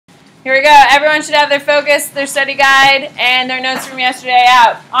Here we go. Everyone should have their focus, their study guide, and their notes from yesterday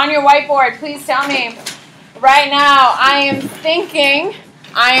out. On your whiteboard, please tell me right now, I am thinking,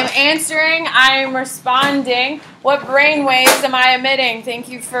 I am answering, I am responding. What brain waves am I emitting? Thank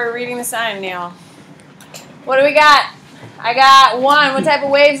you for reading the sign, Neil. What do we got? I got 1. What type of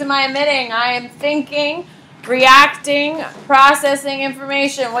waves am I emitting? I am thinking, reacting, processing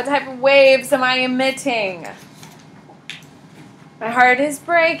information. What type of waves am I emitting? My heart is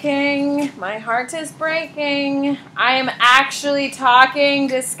breaking. My heart is breaking. I am actually talking,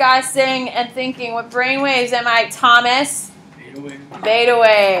 discussing, and thinking. What brain waves am I, Thomas? Beta waves. Beta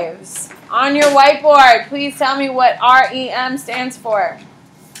waves. On your whiteboard, please tell me what REM stands for.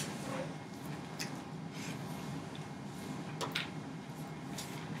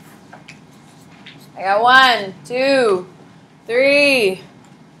 I got 1, 2, 3,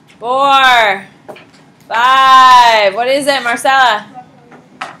 4, 5. What is it, Marcella?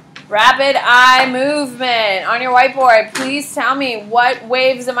 Rapid eye movement. On your whiteboard, please tell me what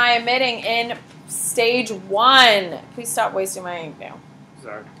waves am I emitting in stage 1. Please stop wasting my ink now.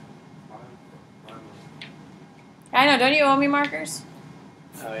 Sorry. I know, don't you owe me markers?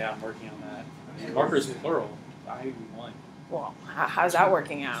 Oh yeah, I'm working on that. I mean, markers plural. I won. Well, how's that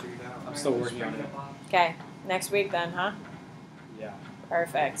working out? I'm still working on it. Okay, next week then, huh? Yeah.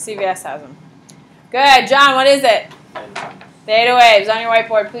 Perfect. CVS has them. Good. John, what is it? Theta waves. On your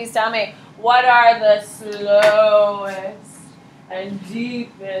whiteboard, please tell me, what are the slowest and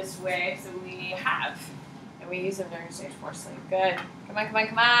deepest waves that we have? And we use them during stage 4 sleep. Good. Come on, come on,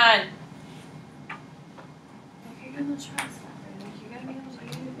 come on. Okay, good. Let's try this. You gotta be able to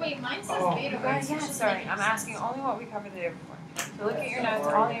use. Wait, mine says Oh, beta guys, waves. yeah, sorry. I'm asking only what we covered the day before. So look at your notes.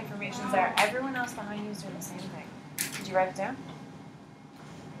 All the information's there. Everyone else behind you is doing the same thing. Did you write it down?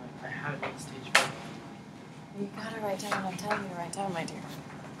 I had it on stage 4. You gotta write down what I'm telling you to write down, my dear.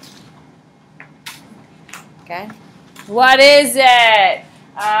 Okay. What is it?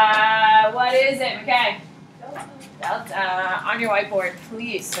 What is it, McKay? Delta. On your whiteboard,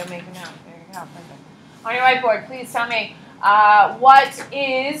 please. So make a note. There you go. Perfect. On your whiteboard, please tell me what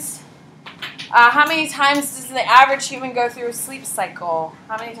is. How many times does the average human go through a sleep cycle?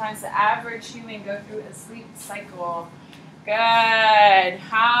 How many times does the average human go through a sleep cycle? Good.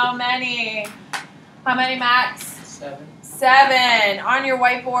 How many? How many, Max? 7. 7. On your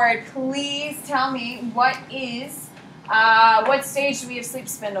whiteboard, please tell me what is, what stage do we have sleep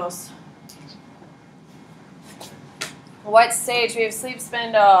spindles? What stage do we have sleep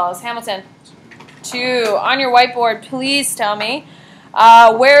spindles? Hamilton. 2. On your whiteboard, please tell me,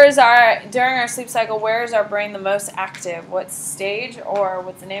 during our sleep cycle, where is our brain the most active? What stage, or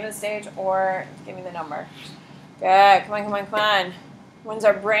what's the name of the stage, or give me the number. Good. Come on, come on, come on. When's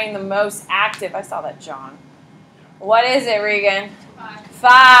our brain the most active? I saw that, John. What is it, Regan?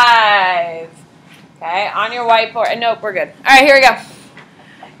 5. Okay, on your whiteboard. Nope, we're good. All right, here we go.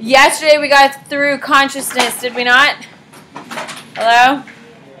 Yesterday we got through consciousness, did we not? Hello?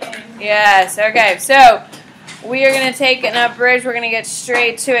 Yes, okay. So we are going to take an up-bridge. We're going to get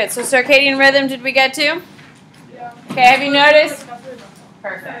straight to it. So circadian rhythm, did we get to? Yeah. Okay, have you noticed?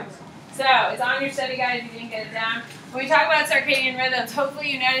 Perfect. So it's on your study guide if you didn't get it down. When we talk about circadian rhythms, hopefully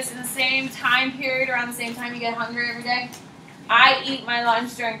you notice in the same time period, around the same time you get hungry every day. I eat my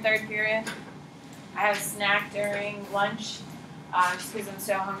lunch during 3rd period. I have a snack during lunch just because I'm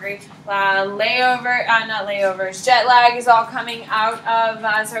so hungry. Not layovers. Jet lag is all coming out of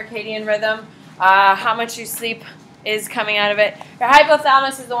circadian rhythm. How much you sleep is coming out of it. Your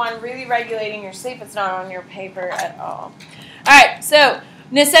hypothalamus is the one really regulating your sleep. It's not on your paper at all. All right, so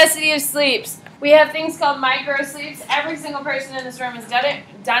necessity of sleeps. We have things called micro sleeps. Every single person in this room has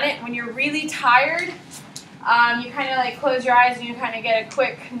done it. When you're really tired, you kind of like close your eyes and you kind of get a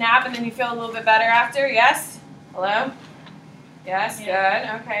quick nap and then you feel a little bit better after. Yes? Hello? Yes,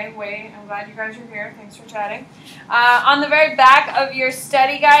 yeah. Good. Okay, wait. I'm glad you guys are here. Thanks for chatting. On the very back of your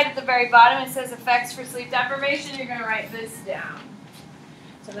study guide, at the very bottom, it says effects for sleep deprivation. You're going to write this down.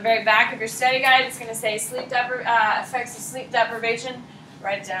 So on the very back of your study guide, it's going to say effects of sleep deprivation.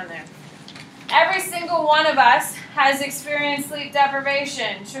 Write it down there. Every single one of us has experienced sleep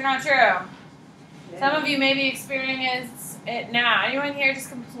deprivation. True or not true? Yeah. Some of you maybe experience it now. Anyone here just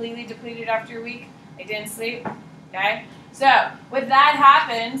completely depleted after your week? They didn't sleep? Okay? So, when that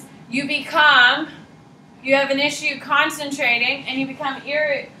happens, you have an issue concentrating, and you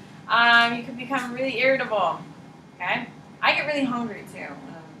can become really irritable. Okay? I get really hungry too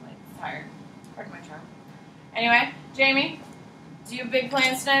when I'm tired. Pardon my charm. Anyway, Jamie, do you have big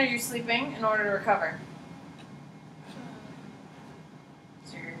plans tonight, or you're sleeping in order to recover?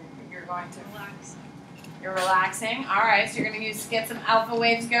 So you're going to relax. You're relaxing. All right, so you're going to get some alpha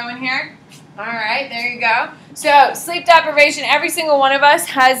waves going here. All right, there you go. So sleep deprivation, every single one of us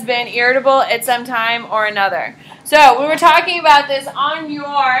has been irritable at some time or another. So we were talking about this on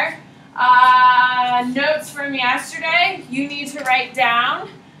your notes from yesterday. You need to write down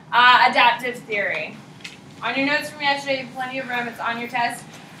adaptive theory. On your notes from yesterday, you have plenty of room. It's on your test.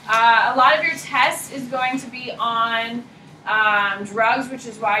 A lot of your test is going to be on drugs, which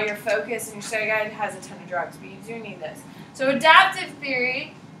is why your focus and your study guide has a ton of drugs, but you do need this. So adaptive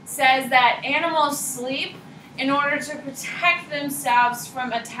theory says that animals sleep in order to protect themselves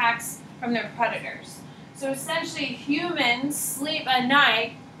from attacks from their predators. So essentially, humans sleep at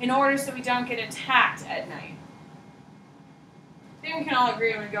night in order so we don't get attacked at night. I think we can all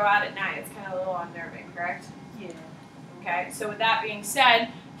agree when we go out at night, it's kind of a little unnerving, correct? Yeah. Okay, so with that being said,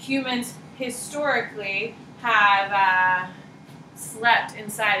 humans historically have slept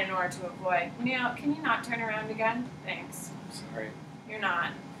inside in order to avoid. Neil, can you not turn around again? Thanks. Sorry. You're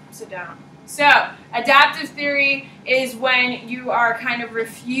not. Sit down. So, adaptive theory is when you are kind of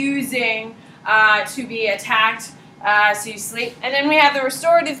refusing to be attacked, so you sleep. And then we have the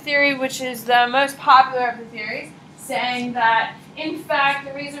restorative theory, which is the most popular of the theories, saying that, in fact,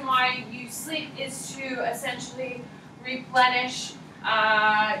 the reason why you sleep is to essentially replenish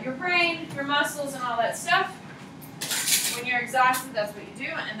your brain, your muscles, and all that stuff. When you're exhausted, that's what you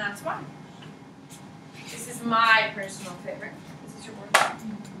do, and that's why. This is my personal favorite. This is your word.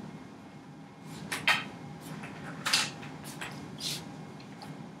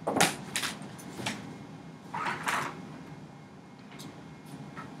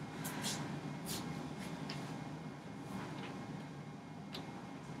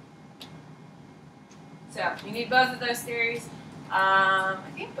 So, you need both of those theories. I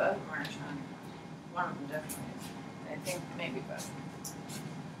think both of them are strong. One of them definitely is. I think maybe both.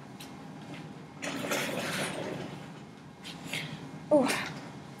 Ooh. All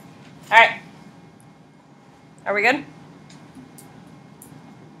right. Are we good?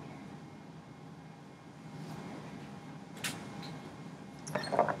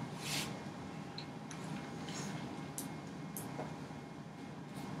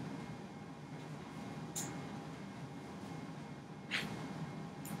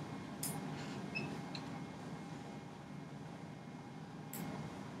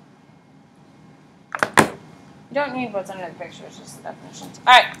 You don't need what's under the picture, it's just the definitions.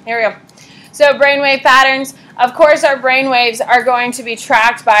 All right, here we go. So brainwave patterns. Of course, our brainwaves are going to be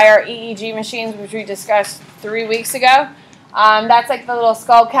tracked by our EEG machines, which we discussed 3 weeks ago. That's like the little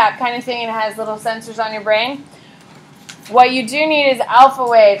skull cap kind of thing, and it has little sensors on your brain. What you do need is alpha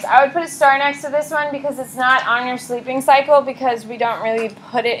waves. I would put a star next to this one because it's not on your sleeping cycle, because we don't really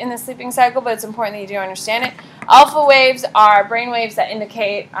put it in the sleeping cycle, but it's important that you do understand it. Alpha waves are brainwaves that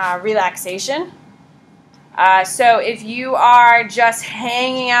indicate relaxation. So if you are just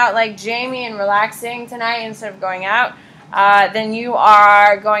hanging out like Jamie and relaxing tonight instead of going out, then you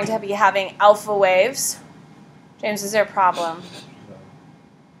are going to be having alpha waves. James, is there a problem?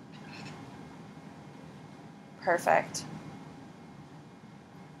 Perfect.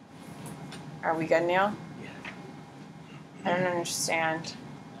 Are we good, Neil? Yeah. I don't understand.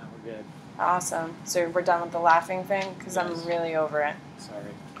 No, we're good. Awesome. So we're done with the laughing thing? Because Yes. I'm really over it. Sorry.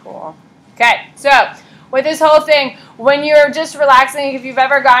 Cool. Okay, so with this whole thing, when you're just relaxing, if you've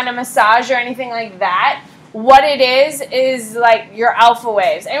ever gotten a massage or anything like that, what it is like your alpha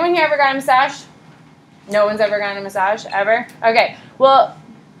waves. Anyone here ever gotten a massage? No one's ever gotten a massage? Ever? Okay, well,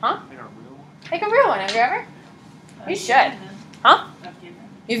 huh? Like a real one? Like a real one. Have you ever? You should. Huh? I've given.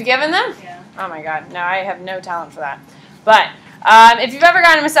 You've given them? Yeah. Oh my god, no, I have no talent for that. But if you've ever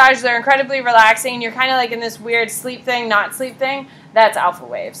gotten a massage, they're incredibly relaxing. You're kind of like in this weird sleep thing, not sleep thing. That's alpha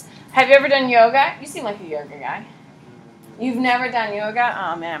waves. Have you ever done yoga? You seem like a yoga guy. You've never done yoga?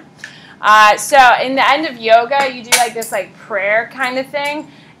 Oh, man. So in the end of yoga, you do like this like prayer kind of thing.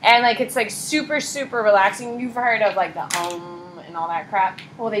 And like it's like super, super relaxing. You've heard of like the and all that crap.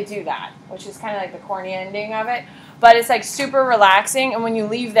 Well, they do that, which is kind of like the corny ending of it. But it's like super relaxing. And when you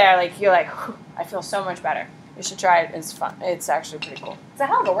leave there, like you're like, I feel so much better. You should try it. It's fun. It's actually pretty cool. It's a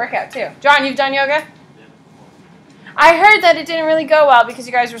hell of a workout too. John, you've done yoga? I heard that it didn't really go well because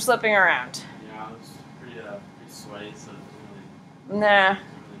you guys were slipping around. Yeah, I was pretty sweaty, so it was Nah.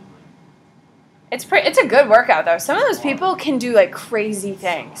 It's a good workout though. Some of those people can do like crazy I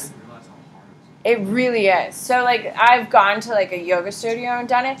things. didn't realize how hard it was. It really is. So like I've gone to like a yoga studio and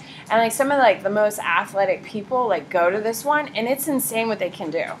done it, and like some of like the most athletic people like go to this one, and it's insane what they can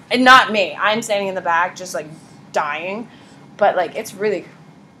do. And not me. I'm standing in the back just like dying, but like it's really.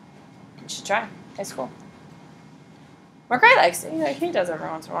 You should try. It's cool. McRae likes it. He does it every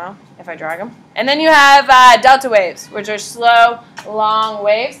once in a while if I drag him. And then you have delta waves, which are slow, long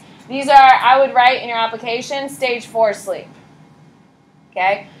waves. These are, I would write in your application, stage 4 sleep.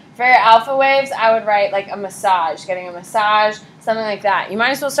 Okay? For your alpha waves, I would write like a massage, getting a massage, something like that. You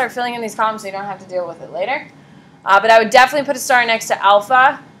might as well start filling in these columns so you don't have to deal with it later. But I would definitely put a star next to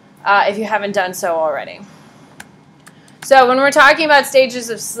alpha if you haven't done so already. So when we're talking about stages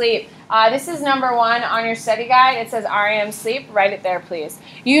of sleep, this is number 1 on your study guide. It says REM sleep. Write it there, please.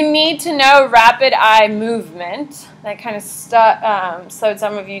 You need to know rapid eye movement. That kind of slowed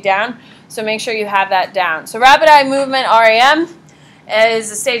some of you down, so make sure you have that down. So rapid eye movement, REM, is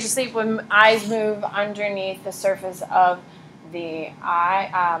a stage of sleep when eyes move underneath the surface of the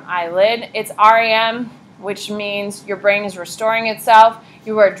eyelid. It's REM, which means your brain is restoring itself.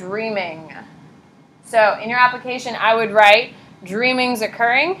 You are dreaming. So in your application, I would write dreaming's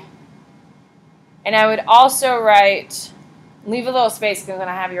occurring. And I would also write, leave a little space because I'm going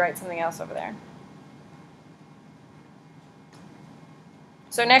to have you write something else over there.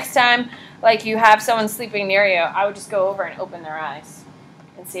 So next time, like you have someone sleeping near you, I would just go over and open their eyes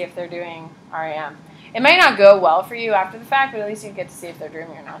and see if they're doing REM. It might not go well for you after the fact, but at least you get to see if they're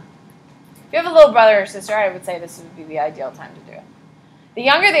dreaming or not. If you have a little brother or sister, I would say this would be the ideal time to do it. The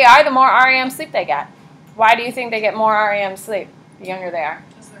younger they are, the more REM sleep they get. Why do you think they get more REM sleep the younger they are?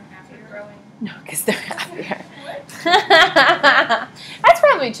 Because they're happier growing. No, because they're happier. That's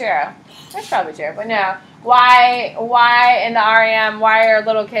probably true. That's probably true. But no. Why in the REM, why are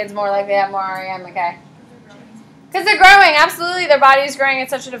little kids more likely to have more REM? Okay. Because they're growing. Absolutely. Their body is growing at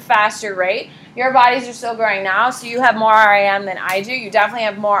such a faster rate. Your bodies are still growing now, so you have more REM than I do. You definitely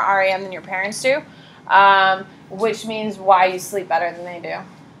have more REM than your parents do, which means why you sleep better than they do,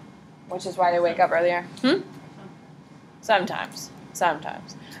 which is why they wake up earlier. Sometimes.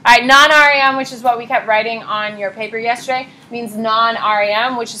 Sometimes. All right, non-REM, which is what we kept writing on your paper yesterday, means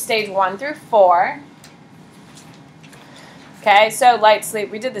non-REM, which is stage 1 through 4. Okay, so light sleep.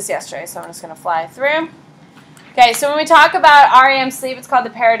 We did this yesterday, so I'm just going to fly through. Okay, so when we talk about REM sleep, it's called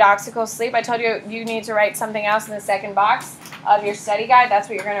the paradoxical sleep. I told you you need to write something else in the second box of your study guide. That's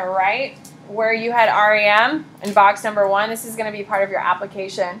what you're going to write. Where you had REM in box number 1, this is going to be part of your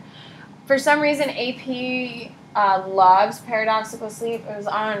application. For some reason, AP loves paradoxical sleep.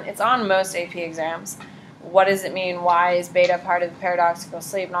 It's on most AP exams. What does it mean? Why is beta part of the paradoxical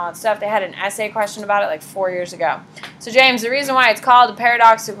sleep and all that stuff? They had an essay question about it like 4 years ago. So James, the reason why it's called a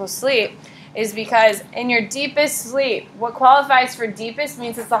paradoxical sleep is because in your deepest sleep, what qualifies for deepest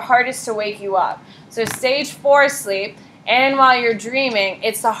means it's the hardest to wake you up. So stage 4 sleep, and while you're dreaming,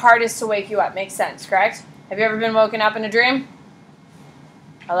 it's the hardest to wake you up. Makes sense, correct? Have you ever been woken up in a dream?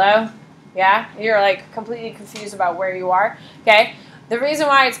 Hello? Yeah? You're like completely confused about where you are. Okay? The reason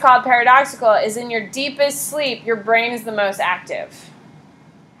why it's called paradoxical is in your deepest sleep, your brain is the most active.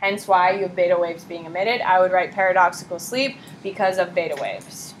 Hence why you have beta waves being emitted. I would write paradoxical sleep because of beta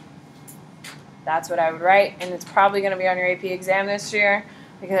waves. That's what I would write, and it's probably going to be on your AP exam this year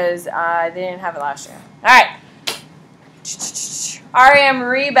because they didn't have it last year. All right. REM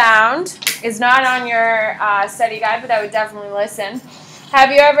rebound is not on your study guide, but I would definitely listen.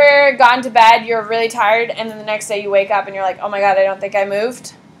 Have you ever gone to bed, you're really tired, and then the next day you wake up and you're like, oh my God, I don't think I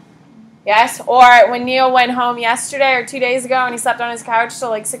moved? Yes? Or when Neil went home yesterday or 2 days ago and he slept on his couch till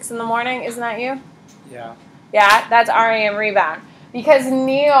like 6 in the morning, isn't that you? Yeah. Yeah, that's REM rebound. Because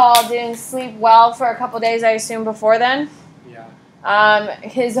Neil didn't sleep well for a couple days, I assume, before then. Yeah.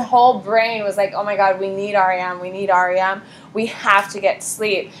 His whole brain was like, oh my God, we need REM, we need REM. We have to get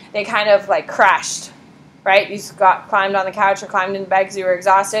sleep. They kind of like crashed, right? You climbed on the couch or climbed in bed because you were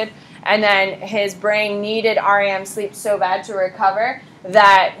exhausted. And then his brain needed REM sleep so bad to recover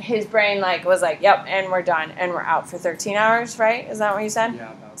that his brain like was like, yep, and we're done. And we're out for 13 hours, right? Is that what you said?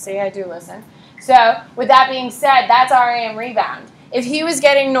 Yeah. See, I do listen. So with that being said, that's REM rebound. If he was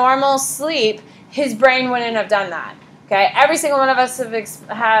getting normal sleep, his brain wouldn't have done that. Okay, every single one of us have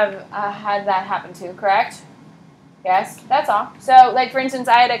had that happen to, correct? Yes, that's all. So, like for instance,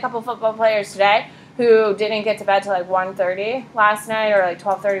 I had a couple football players today who didn't get to bed till like 1:30 last night, or like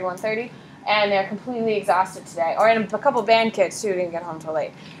 12:30, 1:30, and they're completely exhausted today. Or a couple band kids too didn't get home till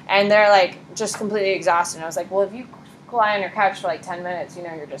late, and they're like just completely exhausted. And I was like, well, if you lie on your couch for like 10 minutes, you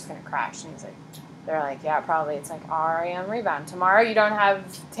know you're just gonna crash. And he's like, they're like, yeah, probably. It's like REM rebound. Tomorrow you don't have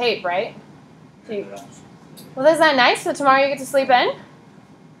tape, right? Well, isn't that nice? So tomorrow you get to sleep in?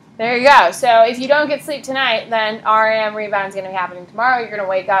 There you go. So if you don't get sleep tonight, then REM rebound is going to be happening tomorrow. You're going to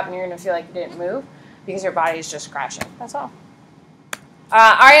wake up and you're going to feel like you didn't move because your body is just crashing. That's all.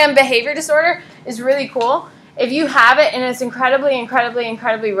 REM behavior disorder is really cool. If you have it, and it's incredibly, incredibly,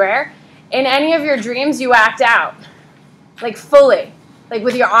 incredibly rare, in any of your dreams you act out. like fully, like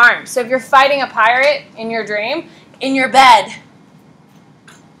with your arms. So if you're fighting a pirate in your dream, in your bed,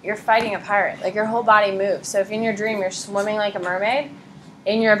 you're fighting a pirate. Like your whole body moves. So if in your dream you're swimming like a mermaid,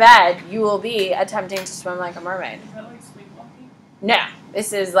 in your bed you will be attempting to swim like a mermaid. Is that like sleepwalking? No,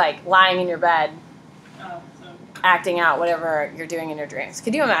 this is like lying in your bed, Oh, so acting out whatever you're doing in your dreams.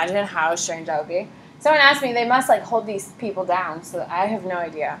 Could you imagine how strange that would be? Someone asked me, they must like hold these people down, so I have no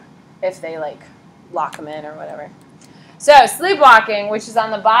idea if they like lock them in or whatever. So sleepwalking, which is on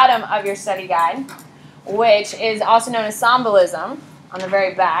the bottom of your study guide, which is also known as somnambulism, on the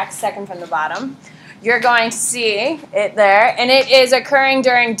very back, second from the bottom. You're going to see it there, and it is occurring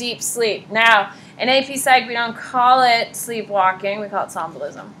during deep sleep. Now, in AP Psych, we don't call it sleepwalking, we call it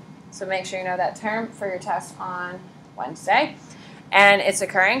somnambulism. So make sure you know that term for your test on Wednesday. And it's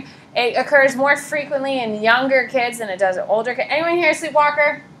occurring. It occurs more frequently in younger kids than it does in older kids. Anyone here a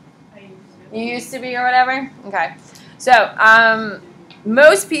sleepwalker? I used to. You used to be or whatever? Okay. So,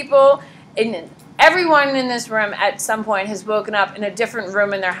 most people, everyone in this room at some point has woken up in a different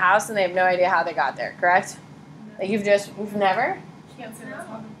room in their house and they have no idea how they got there, correct? Like you've never? Can't say that's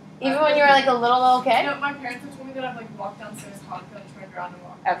one. Even when you were like a little kid? No, my parents have told me that I've like walked downstairs, talked, and turned around and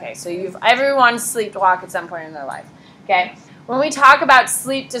walked. Okay, so everyone sleepwalk at some point in their life. Okay? When we talk about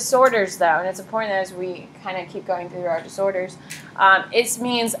sleep disorders, though, and it's important as we kind of keep going through our disorders, it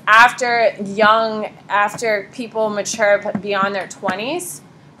means after people mature beyond their 20s,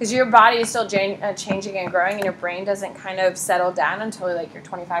 because your body is still changing and growing, and your brain doesn't kind of settle down until like you're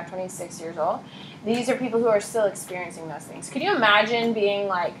 25, 26 years old. These are people who are still experiencing those things. Could you imagine being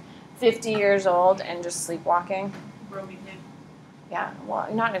like 50 years old and just sleepwalking? Broken hip. Yeah, well,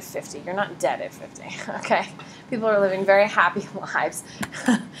 not at 50. You're not dead at 50, okay? People are living very happy lives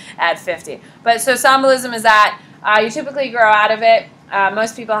at 50. But so somnambulism is that you typically grow out of it.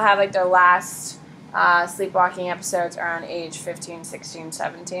 Most people have like their last sleepwalking episodes around age 15, 16,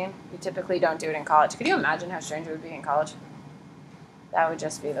 17. You typically don't do it in college. Could you imagine how strange it would be in college? That would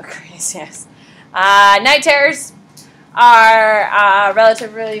just be the craziest. Night terrors are a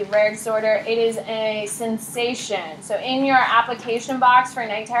relatively rare disorder. It is a sensation. So in your application box for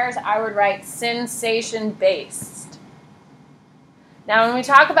night terrors, I would write sensation-based. Now when we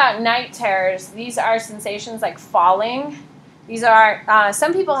talk about night terrors, these are sensations like falling. These are,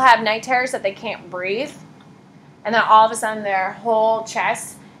 some people have night terrors that they can't breathe, and then all of a sudden their whole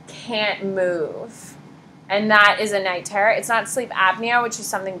chest can't move. And that is a night terror. It's not sleep apnea, which is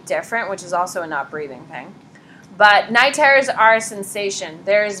something different, which is also a not breathing thing. But night terrors are a sensation.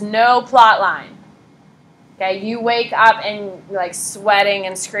 There is no plot line. Okay, you wake up and like sweating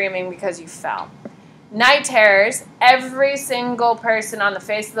and screaming because you fell. Night terrors, every single person on the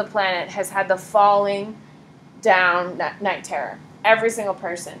face of the planet has had the falling down night terror. Every single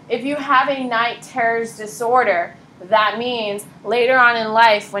person. If you have a night terrors disorder, that means later on in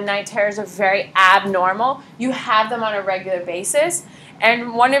life when night terrors are very abnormal, you have them on a regular basis.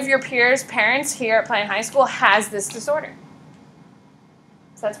 And one of your peers' parents here at Plain High School has this disorder.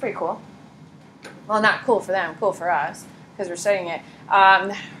 So that's pretty cool. Well, not cool for them, cool for us, because we're studying it.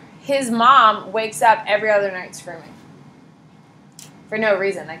 His mom wakes up every other night screaming. For no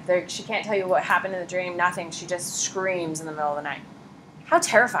reason. Like she can't tell you what happened in the dream, nothing. She just screams in the middle of the night. How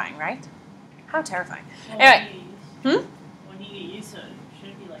terrifying, right? How terrifying. Anyway. When you get used to it,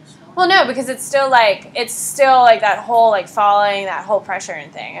 shouldn't it be like snoring? Well, no, because it's still like that whole like falling, that whole pressure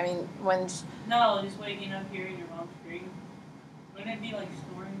and thing. I mean, when No, just waking up hearing your mom scream. Wouldn't it be like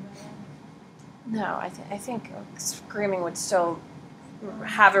snoring? no, I think screaming would still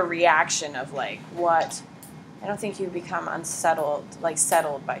have a reaction of like what. I don't think you become unsettled, like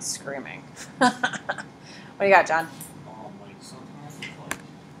settled by screaming. What do you got, John? Like sometimes it's like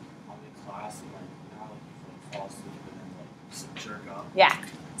I'm in class and like now like you fall asleep and then like just jerk up. Yeah,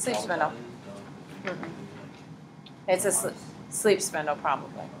 sleep All spindle. that is, Mhm. like, It's a sleep spindle, probably.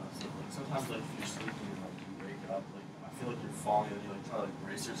 so, like sometimes like if you're sleeping and like you wake up, like I feel like you're falling and you like try to like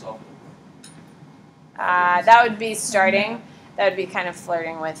brace yourself. That would be starting. That would be kind of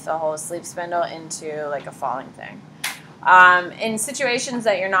flirting with the whole sleep spindle into like a falling thing. In situations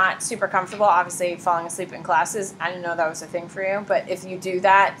that you're not super comfortable, obviously falling asleep in classes, I didn't know that was a thing for you, but if you do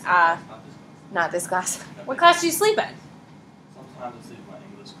that, not this class. What class do you sleep in? Sometimes I sleep in my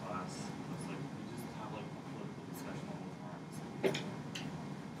English class. It's like we just have like a political discussion all the time.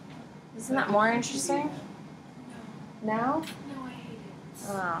 Isn't that more interesting? No? No, I hate it.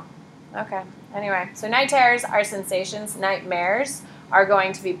 Oh, okay. Anyway, so night terrors are sensations. Nightmares are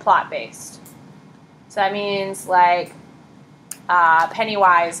going to be plot-based. So that means like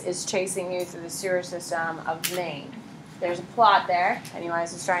Pennywise is chasing you through the sewer system of Maine. There's a plot there.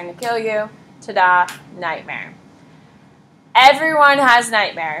 Pennywise is trying to kill you. Ta-da, nightmare. Everyone has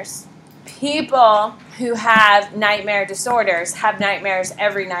nightmares. People who have nightmare disorders have nightmares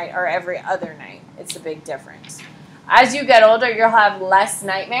every night or every other night. It's a big difference. As you get older, you'll have less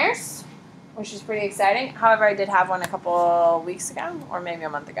nightmares, which is pretty exciting. However, I did have one a couple weeks ago or maybe a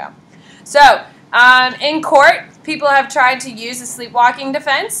month ago. So, in court, people have tried to use a sleepwalking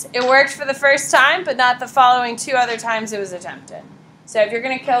defense. It worked for the first time, but not the following 2 other times it was attempted. So if you're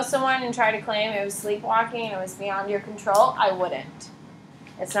going to kill someone and try to claim it was sleepwalking and it was beyond your control, I wouldn't.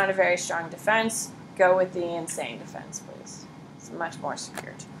 It's not a very strong defense. Go with the insane defense, please. It's much more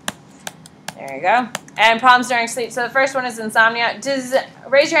secured. There you go. And problems during sleep. So the first one is insomnia.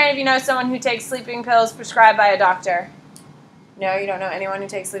 Raise your hand if you know someone who takes sleeping pills prescribed by a doctor. No, you don't know anyone who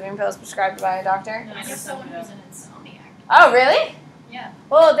takes sleeping pills prescribed by a doctor? No, I know someone who's an insomniac. Oh, really? Yeah.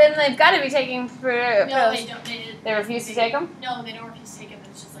 Well, then they've got to be taking pills. No, they don't. They refuse to take them? No, they don't refuse to take them.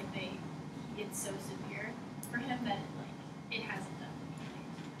 It's just like it's so severe for him that it hasn't done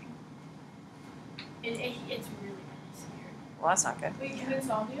anything. It's really, really severe. Well, that's not good. Wait, can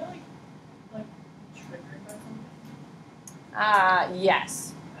insomnia like triggered by something?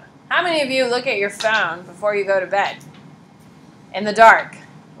 Yes. How many of you look at your phone before you go to bed? In the dark,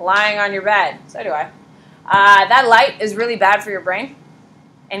 lying on your bed. So do I. That light is really bad for your brain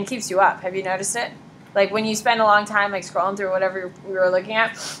and keeps you up. Have you noticed it? Like when you spend a long time like scrolling through whatever you were looking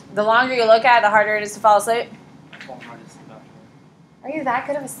at, the longer you look at it, the harder it is to fall asleep. Are you that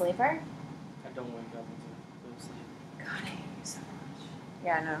good of a sleeper? I don't wake up until I go to sleep. God, I hate you so much.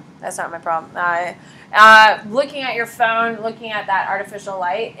 Yeah, no, that's not my problem. Looking at your phone, looking at that artificial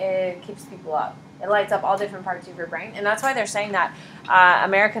light, it keeps people up. It lights up all different parts of your brain. And that's why they're saying that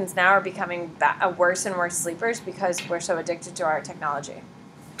Americans now are becoming worse and worse sleepers because we're so addicted to our technology.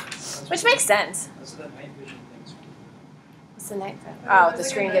 Which makes sense. That's the night vision things. What's the night vision? Oh, the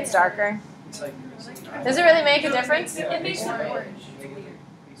screen gets darker. It's like Does it really make a difference? Yeah, It makes it orange. orange.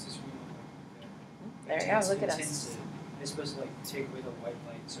 Makes the screen look There you go, look at us. It's supposed to like take away the white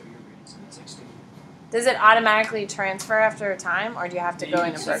light so your brain's it's like stable. Does it automatically transfer after a time, or do you have to go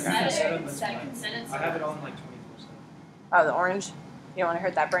in and program can it? set it, that's Set fine. it. I have it on like 24/7. Oh, the orange? You don't want to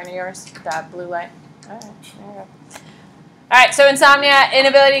hurt that brain of yours? That blue light? All right, there you go. All right, so insomnia,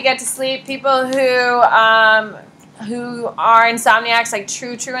 inability to get to sleep. People who are insomniacs, like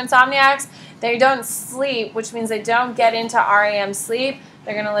true insomniacs, they don't sleep, which means they don't get into REM sleep.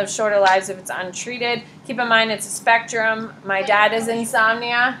 They're going to live shorter lives if it's untreated. Keep in mind it's a spectrum. My dad is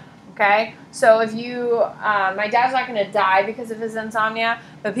insomnia, okay? So if you, my dad's not going to die because of his insomnia,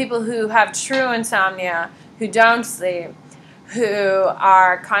 but people who have true insomnia, who don't sleep, who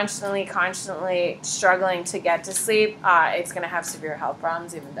are constantly struggling to get to sleep, it's going to have severe health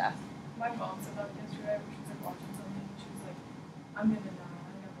problems, even death. My mom said that yesterday. She was like watching something. And she was like, "I'm gonna die. I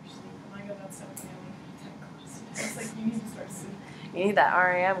never sleep." And I go, "That's so family." It's like you need to start sleeping. You need that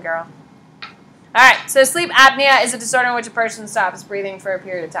REM, girl. All right, so sleep apnea is a disorder in which a person stops breathing for a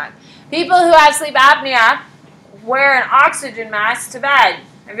period of time. People who have sleep apnea wear an oxygen mask to bed.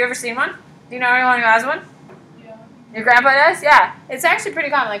 Have you ever seen one? Do you know anyone who has one? Yeah. Your grandpa does? Yeah. It's actually pretty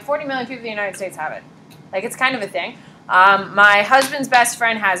common. Like 40 million people in the United States have it. Like it's kind of a thing. My husband's best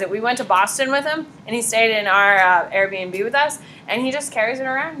friend has it. We went to Boston with him, and he stayed in our Airbnb with us, and he just carries it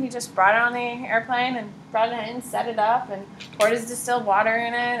around. He just brought it on the airplane and brought it in, set it up, and poured his distilled water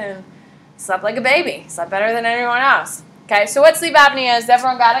in it, and slept like a baby. Slept better than anyone else. Okay, so what sleep apnea is?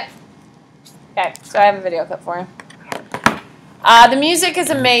 Everyone got it? Okay, so I have a video clip for you. The music is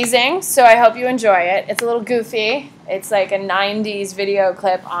amazing, so I hope you enjoy it. It's a little goofy. It's like a 90s video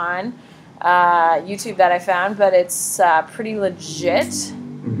clip on YouTube that I found, but it's pretty legit.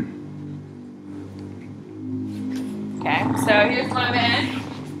 Okay, so here's my band.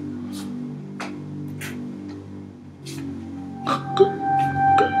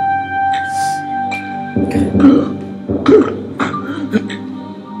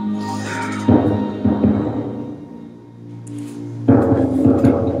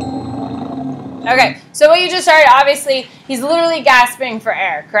 Okay, so what you just heard, obviously, he's literally gasping for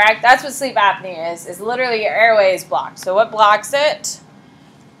air, correct? That's what sleep apnea is literally your airway is blocked. So what blocks it?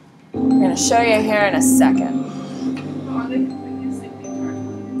 I'm going to show you here in a second. Are they completely asleep the entire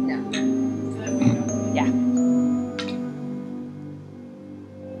time? No. So that we don't.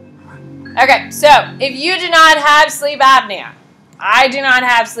 Yeah. Okay, so if you do not have sleep apnea, I do not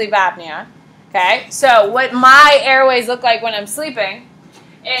have sleep apnea, okay? So what my airways look like when I'm sleeping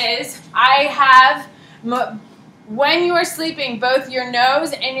is I have, when you are sleeping, both your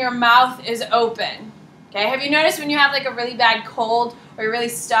nose and your mouth is open. Okay, have you noticed when you have like a really bad cold or you're really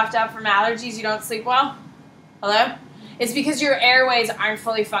stuffed up from allergies, you don't sleep well? Hello? It's because your airways aren't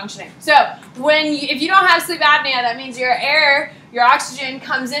fully functioning. So if you don't have sleep apnea, that means your oxygen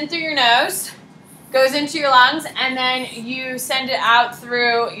comes in through your nose, goes into your lungs, and then you send it out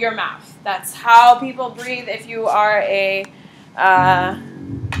through your mouth. That's how people breathe if you are a,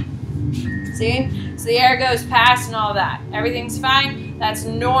 see? So the air goes past and all that. Everything's fine. That's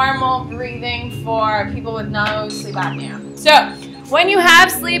normal breathing for people with no sleep apnea. So when you have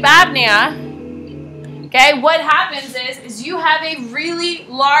sleep apnea, okay, what happens is you have a really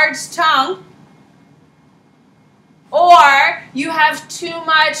large tongue, or you have too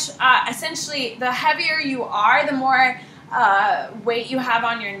much, essentially the heavier you are, the more weight you have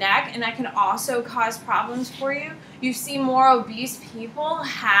on your neck, and that can also cause problems for you. You see more obese people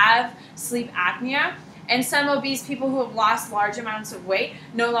have sleep apnea, and some obese people who have lost large amounts of weight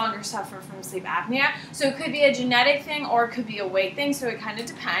no longer suffer from sleep apnea. So it could be a genetic thing or it could be a weight thing, so it kind of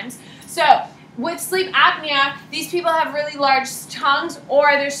depends. So with sleep apnea, these people have really large tongues,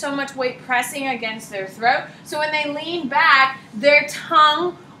 or there's so much weight pressing against their throat. So when they lean back, their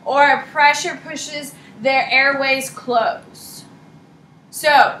tongue or pressure pushes their airways close.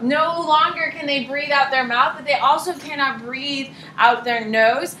 So no longer can they breathe out their mouth, but they also cannot breathe out their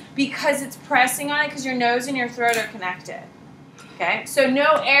nose because it's pressing on it, because your nose and your throat are connected. Okay, so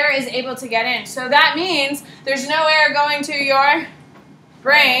no air is able to get in. So that means there's no air going to your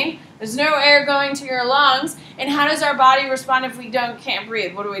brain. There's no air going to your lungs, and how does our body respond if we can't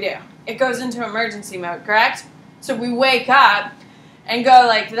breathe? What do? It goes into emergency mode, correct? So we wake up and go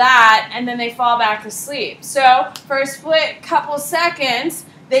like that, and then they fall back to sleep. So for a split couple seconds,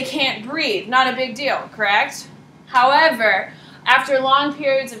 they can't breathe. Not a big deal, correct? However, after long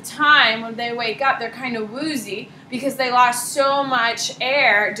periods of time, when they wake up, they're kind of woozy because they lost so much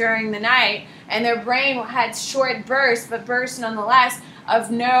air during the night, and their brain had short bursts, but bursts nonetheless,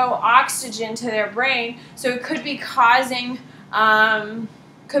 of no oxygen to their brain, so it could be causing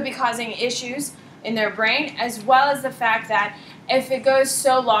issues in their brain, as well as the fact that if it goes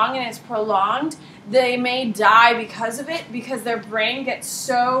so long and it's prolonged, they may die because of it, because their brain gets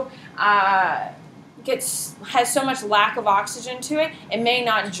so has so much lack of oxygen to it, it may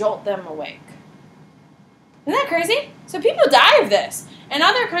not jolt them awake. Isn't that crazy? So people die of this. In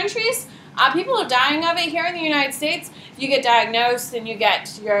other countries, people are dying of it. Here in the United States, if you get diagnosed and you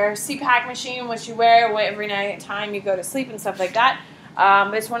get your CPAP machine, which you wear every night time you go to sleep and stuff like that,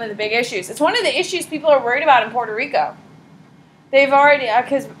 it's one of the big issues. It's one of the issues people are worried about in Puerto Rico. They've already,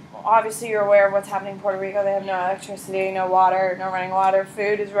 because obviously you're aware of what's happening in Puerto Rico. They have no electricity, no water, no running water,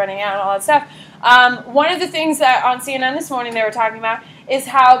 food is running out, all that stuff. One of the things that on CNN this morning they were talking about is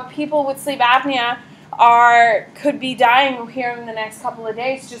how people with sleep apnea could be dying here in the next couple of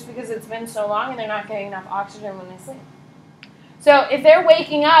days just because it's been so long and they're not getting enough oxygen when they sleep. So if they're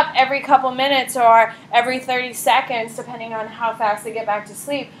waking up every couple minutes or every 30 seconds, depending on how fast they get back to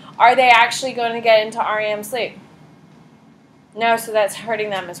sleep, are they actually going to get into REM sleep? No, so that's hurting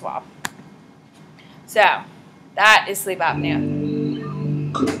them as well. So that is sleep apnea.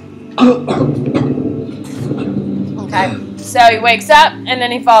 Okay, so he wakes up and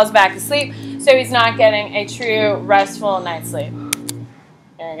then he falls back asleep. So he's not getting a true restful night's sleep.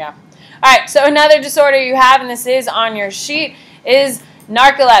 There you go. All right, so another disorder you have, and this is on your sheet, is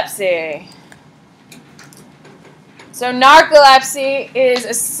narcolepsy. So narcolepsy is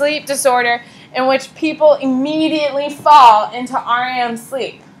a sleep disorder in which people immediately fall into REM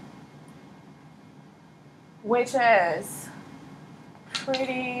sleep, which is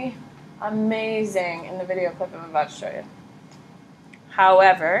pretty amazing in the video clip I'm about to show you.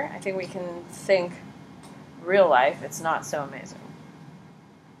 However, I think we can think real life, it's not so amazing.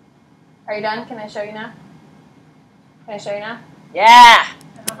 Are you done? Can I show you now? Can I show you now? Yeah!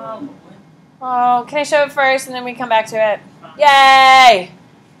 Oh, can I show it first and then we come back to it? Yay!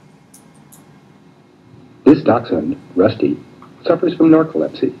 This dachshund, Rusty, suffers from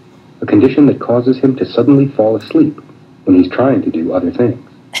narcolepsy, a condition that causes him to suddenly fall asleep when he's trying to do other things.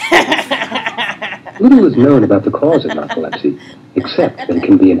 Little is known about the cause of narcolepsy, except that it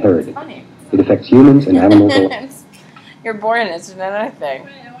can be inherited. It affects humans and animals alike. You're born in it, it's another thing.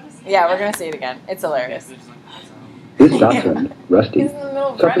 Yeah, we're going to see it again. It's hilarious. This dachshund, Rusty,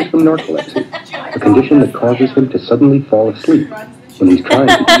 suffers from narcolepsy, a condition that causes him to suddenly fall asleep when he's trying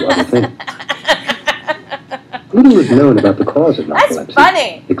to do other things. Little is known about the cause of narcolepsy, That's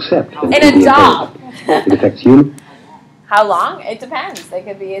funny. except that In it can a be dog. inherited. It affects humans. How long? It depends. They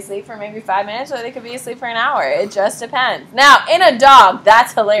could be asleep for maybe 5 minutes or they could be asleep for an hour. It just depends. Now, in a dog,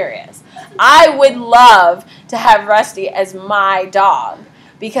 that's hilarious. I would love to have Rusty as my dog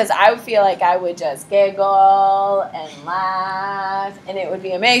because I would feel like I would just giggle and laugh and it would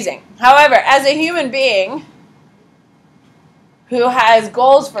be amazing. However, as a human being, who has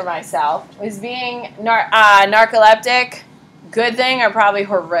goals for myself. Is being narcoleptic good thing or probably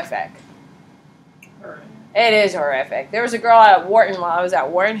horrific? It is horrific. There was a girl at Wharton while I was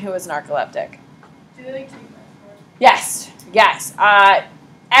at Wharton who was narcoleptic. Do they like take that? Yes, yes.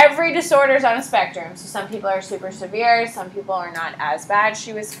 Every disorder is on a spectrum. So some people are super severe. Some people are not as bad.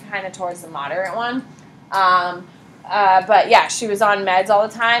 She was kind of towards the moderate one. But yeah, she was on meds all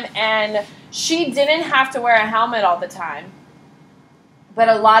the time. And she didn't have to wear a helmet all the time. But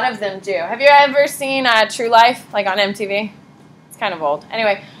a lot of them do. Have you ever seen True Life, like on MTV? It's kind of old.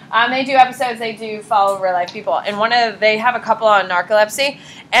 Anyway, they do episodes. They do follow real life people. And they have a couple on narcolepsy.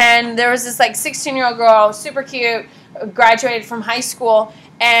 And there was this like 16-year-old girl, super cute, graduated from high school.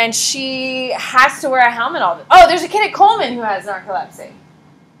 And she has to wear a helmet all the time. Oh, there's a kid at Coleman who has narcolepsy.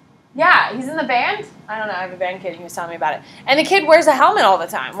 Yeah, he's in the band. I don't know. I have a band kid. He was telling me about it. And the kid wears a helmet all the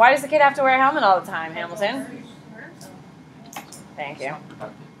time. Why does the kid have to wear a helmet all the time, Hamilton? Thank you.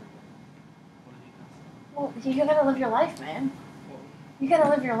 Well, you gotta live your life, man. You gotta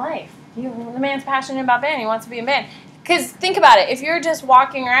live your life. The man's passionate about band. He wants to be in band. Because think about it. If you're just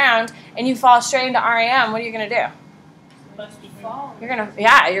walking around and you fall straight into REM, what are you gonna do? You're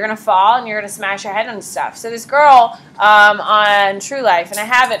gonna fall and you're gonna smash your head on stuff. So this girl on True Life, and I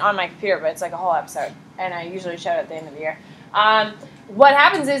have it on my computer, but it's like a whole episode, and I usually show it at the end of the year. What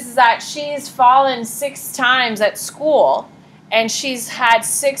happens is that she's fallen 6 times at school, and she's had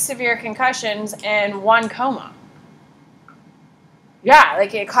 6 severe concussions and 1 coma. Yeah,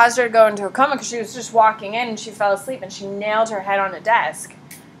 like it caused her to go into a coma because she was just walking in and she fell asleep and she nailed her head on a desk,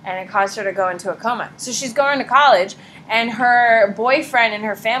 and it caused her to go into a coma. So she's going to college, and her boyfriend and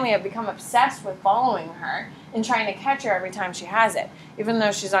her family have become obsessed with following her and trying to catch her every time she has it. Even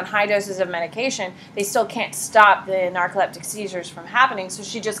though she's on high doses of medication, they still can't stop the narcoleptic seizures from happening, so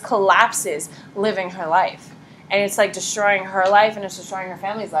she just collapses living her life. And it's like destroying her life and it's destroying her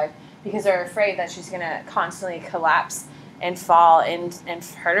family's life because they're afraid that she's going to constantly collapse and fall and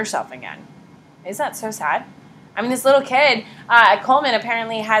hurt herself again. Isn't that so sad? I mean, this little kid at Coleman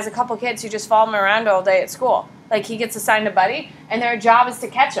apparently has a couple kids who just follow him around all day at school. Like, he gets assigned a buddy, and their job is to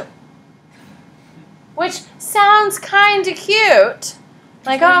catch him. Which sounds kind of cute.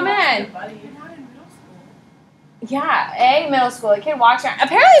 Like, oh, man. Yeah, middle school. The kid walks around.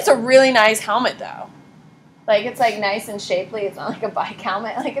 Apparently, it's a really nice helmet, though. Like, it's, like, nice and shapely. It's not like a bike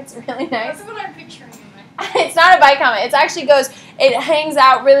helmet. Like, it's really nice. That's what I'm picturing. It's not a bike helmet. It actually goes, it hangs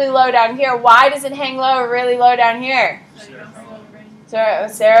out really low down here. Why does it hang low or really low down here?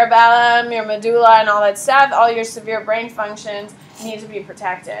 Cerebellum, your medulla, and all that stuff, all your severe brain functions need to be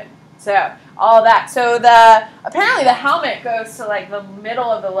protected. So, all that. So, apparently the helmet goes to, like, the middle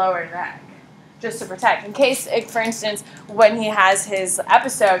of the lower neck, just to protect. In case, for instance, when he has his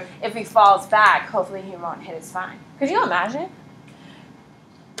episode, if he falls back, hopefully he won't hit his spine. Could you imagine?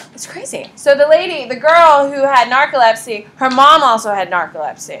 It's crazy. So the girl who had narcolepsy, her mom also had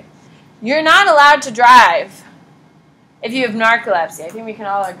narcolepsy. You're not allowed to drive if you have narcolepsy. I think we can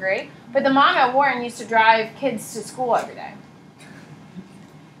all agree. But the mom at Wharton used to drive kids to school every day.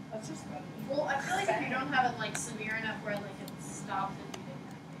 That's just funny. Well, I feel like if you don't have it like severe enough where like it's stopped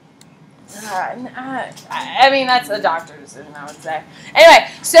and I mean, that's a doctor decision, I would say. Anyway,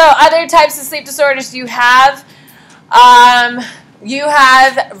 so other types of sleep disorders you have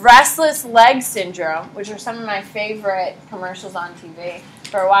restless leg syndrome, which are some of my favorite commercials on TV.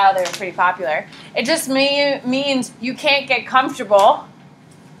 For a while, they were pretty popular. It just means you can't get comfortable,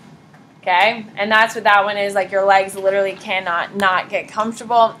 okay? And that's what that one is. Like, your legs literally cannot not get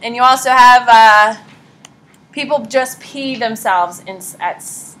comfortable. And you also have people just pee themselves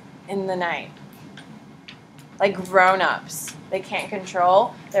in the night. Like grown-ups. They can't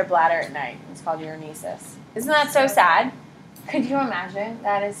control their bladder at night. It's called urenesis. Isn't that so sad? Could you imagine?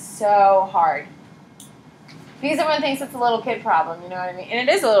 That is so hard. Because everyone thinks it's a little kid problem, you know what I mean? And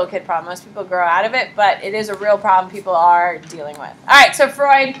it is a little kid problem. Most people grow out of it, but it is a real problem people are dealing with. All right, so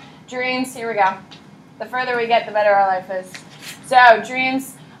Freud, dreams, here we go. The further we get, the better our life is. So,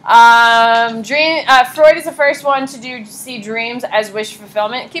 dreams. Freud is the first one to see dreams as wish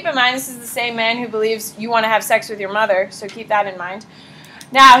fulfillment. Keep in mind, this is the same man who believes you want to have sex with your mother, so keep that in mind.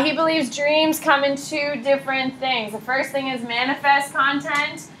 Now, he believes dreams come in 2 different things. The first thing is manifest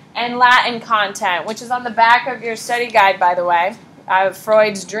content and latent content, which is on the back of your study guide, by the way, of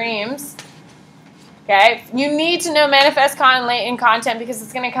Freud's dreams. Okay, you need to know manifest and latent content because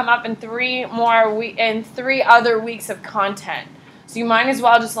it's going to come up in 3 other weeks of content. So you might as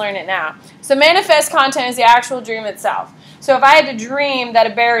well just learn it now. So manifest content is the actual dream itself. So if I had to dream that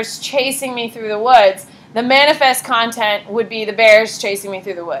a bear is chasing me through the woods, the manifest content would be the bears chasing me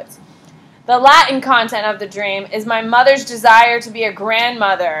through the woods. The Latin content of the dream is my mother's desire to be a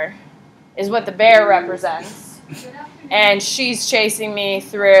grandmother is what the bear represents. And she's chasing me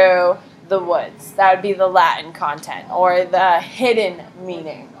through the woods. That would be the Latin content or the hidden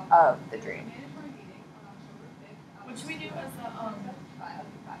meaning of the dream. What should we do as the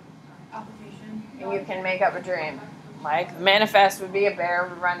application? And you can make up a dream. Like, the manifest would be a bear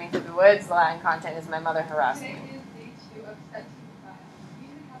running through the woods. The Latin content is my mother harassing me.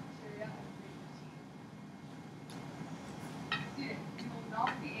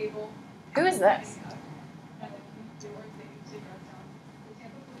 Who is this?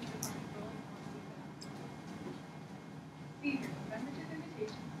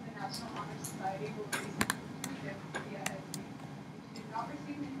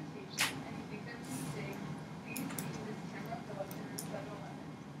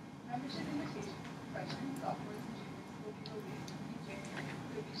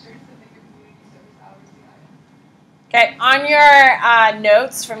 Okay, on your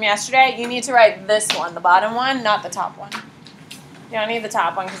notes from yesterday, you need to write this one, the bottom one, not the top one. You don't need the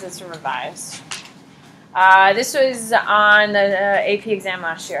top one because it's revised. This was on the AP exam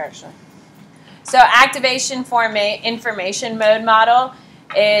last year, actually. So activation information mode model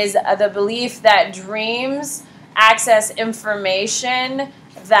is the belief that dreams access information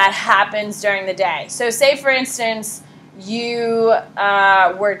that happens during the day. So say, for instance, you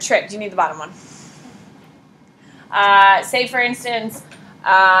were tricked. You need the bottom one. Say, for instance,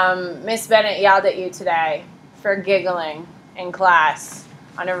 Miss Bennett yelled at you today for giggling in class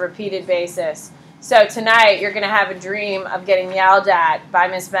on a repeated basis. So tonight you're going to have a dream of getting yelled at by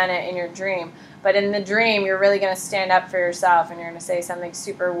Miss Bennett in your dream. But in the dream, you're really going to stand up for yourself and you're going to say something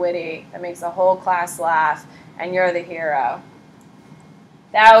super witty that makes the whole class laugh and you're the hero.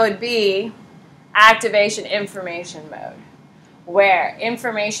 That would be activation information mode, where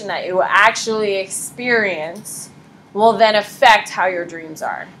information that you will actually experience will then affect how your dreams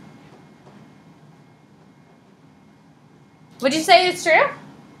are. Would you say it's true?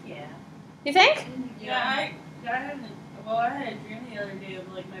 Yeah. You think? Yeah, I had a dream the other day of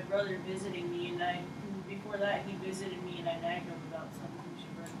like my brother visiting me, and before that he visited me and I nagged him about something she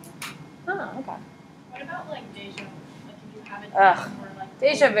brought me. Oh, okay. What about like deja vu? Like if you have a Ugh. dream where like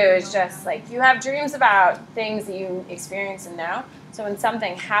Deja vu is just like you have dreams about things that you experience and know. So when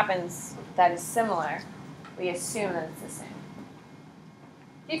something happens that is similar, we assume that it's the same.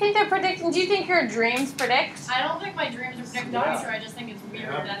 Do you think they're predicting? Do you think your dreams predict? I don't think my dreams are predicted either. I just think it's weird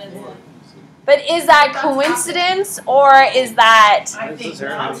that it's like. But is that coincidence or is that? I think It's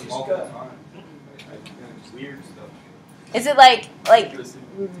not. Weird stuff. Is it like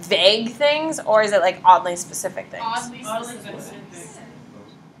vague things or is it like oddly specific things? Oddly Oddly specific. specific.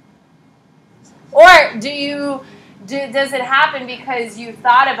 Or does it happen because you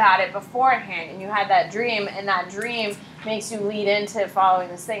thought about it beforehand and you had that dream and that dream makes you lead into following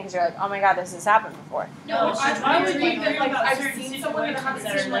this thing because you're like, oh my god, this has happened before. No, No, I would like, think that dream like about I've certain seen someone that I haven't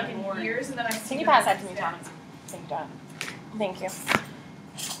situations seen that are, like like, in years, and then I've seen. Can you them pass that to me, instead. Thomas? Thank you, Don. Thank you.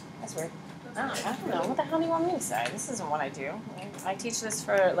 That's weird. I don't know. What the hell do you want me to say? This isn't what I do. I teach this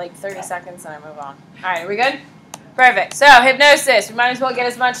for like 30 seconds and I move on. All right, are we good? Perfect. So, hypnosis. We might as well get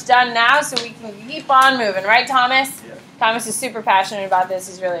as much done now so we can keep on moving. Right, Thomas? Yeah. Thomas is super passionate about this.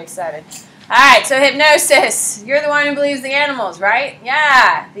 He's really excited. All right, so hypnosis. You're the one who believes the animals, right?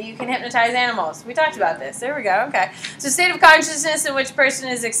 Yeah, that you can hypnotize animals. We talked about this. There we go. Okay. So, state of consciousness in which person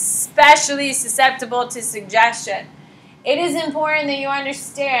is especially susceptible to suggestion. It is important that you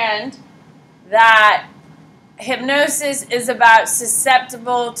understand that hypnosis is about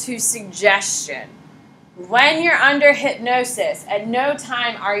susceptible to suggestion. When you're under hypnosis, at no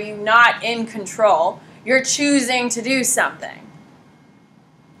time are you not in control. You're choosing to do something.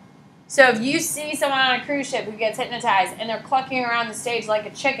 So if you see someone on a cruise ship who gets hypnotized and they're clucking around the stage like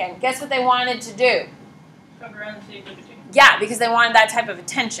a chicken, guess what they wanted to do? Come around the stage like a chicken. Yeah, because they wanted that type of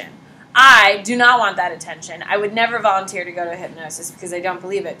attention. I do not want that attention. I would never volunteer to go to hypnosis because I don't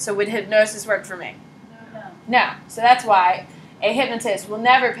believe it. So would hypnosis work for me? No. No. So that's why a hypnotist will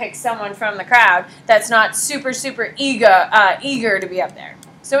never pick someone from the crowd that's not super, super eager to be up there.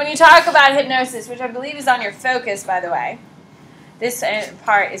 So when you talk about hypnosis, which I believe is on your focus, by the way, this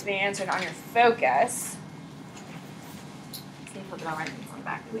part is being answered on your focus. See if we can write this one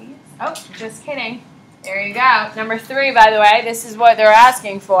back, please. Oh, just kidding. There you go. Number 3, by the way, this is what they're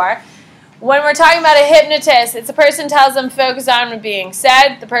asking for. When we're talking about a hypnotist, it's a person tells them focus on what being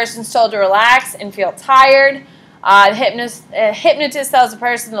said. The person's told to relax and feel tired. The hypnotist tells the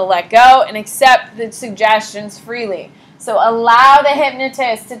person to let go and accept the suggestions freely. So allow the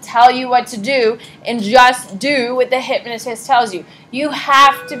hypnotist to tell you what to do and just do what the hypnotist tells you. You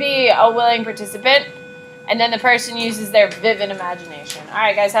have to be a willing participant, and then the person uses their vivid imagination. All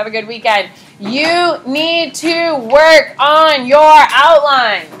right, guys, have a good weekend. You need to work on your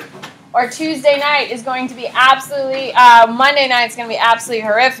outline, or Tuesday night is going to be absolutely, Monday night is going to be absolutely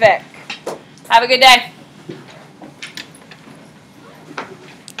horrific. Have a good day.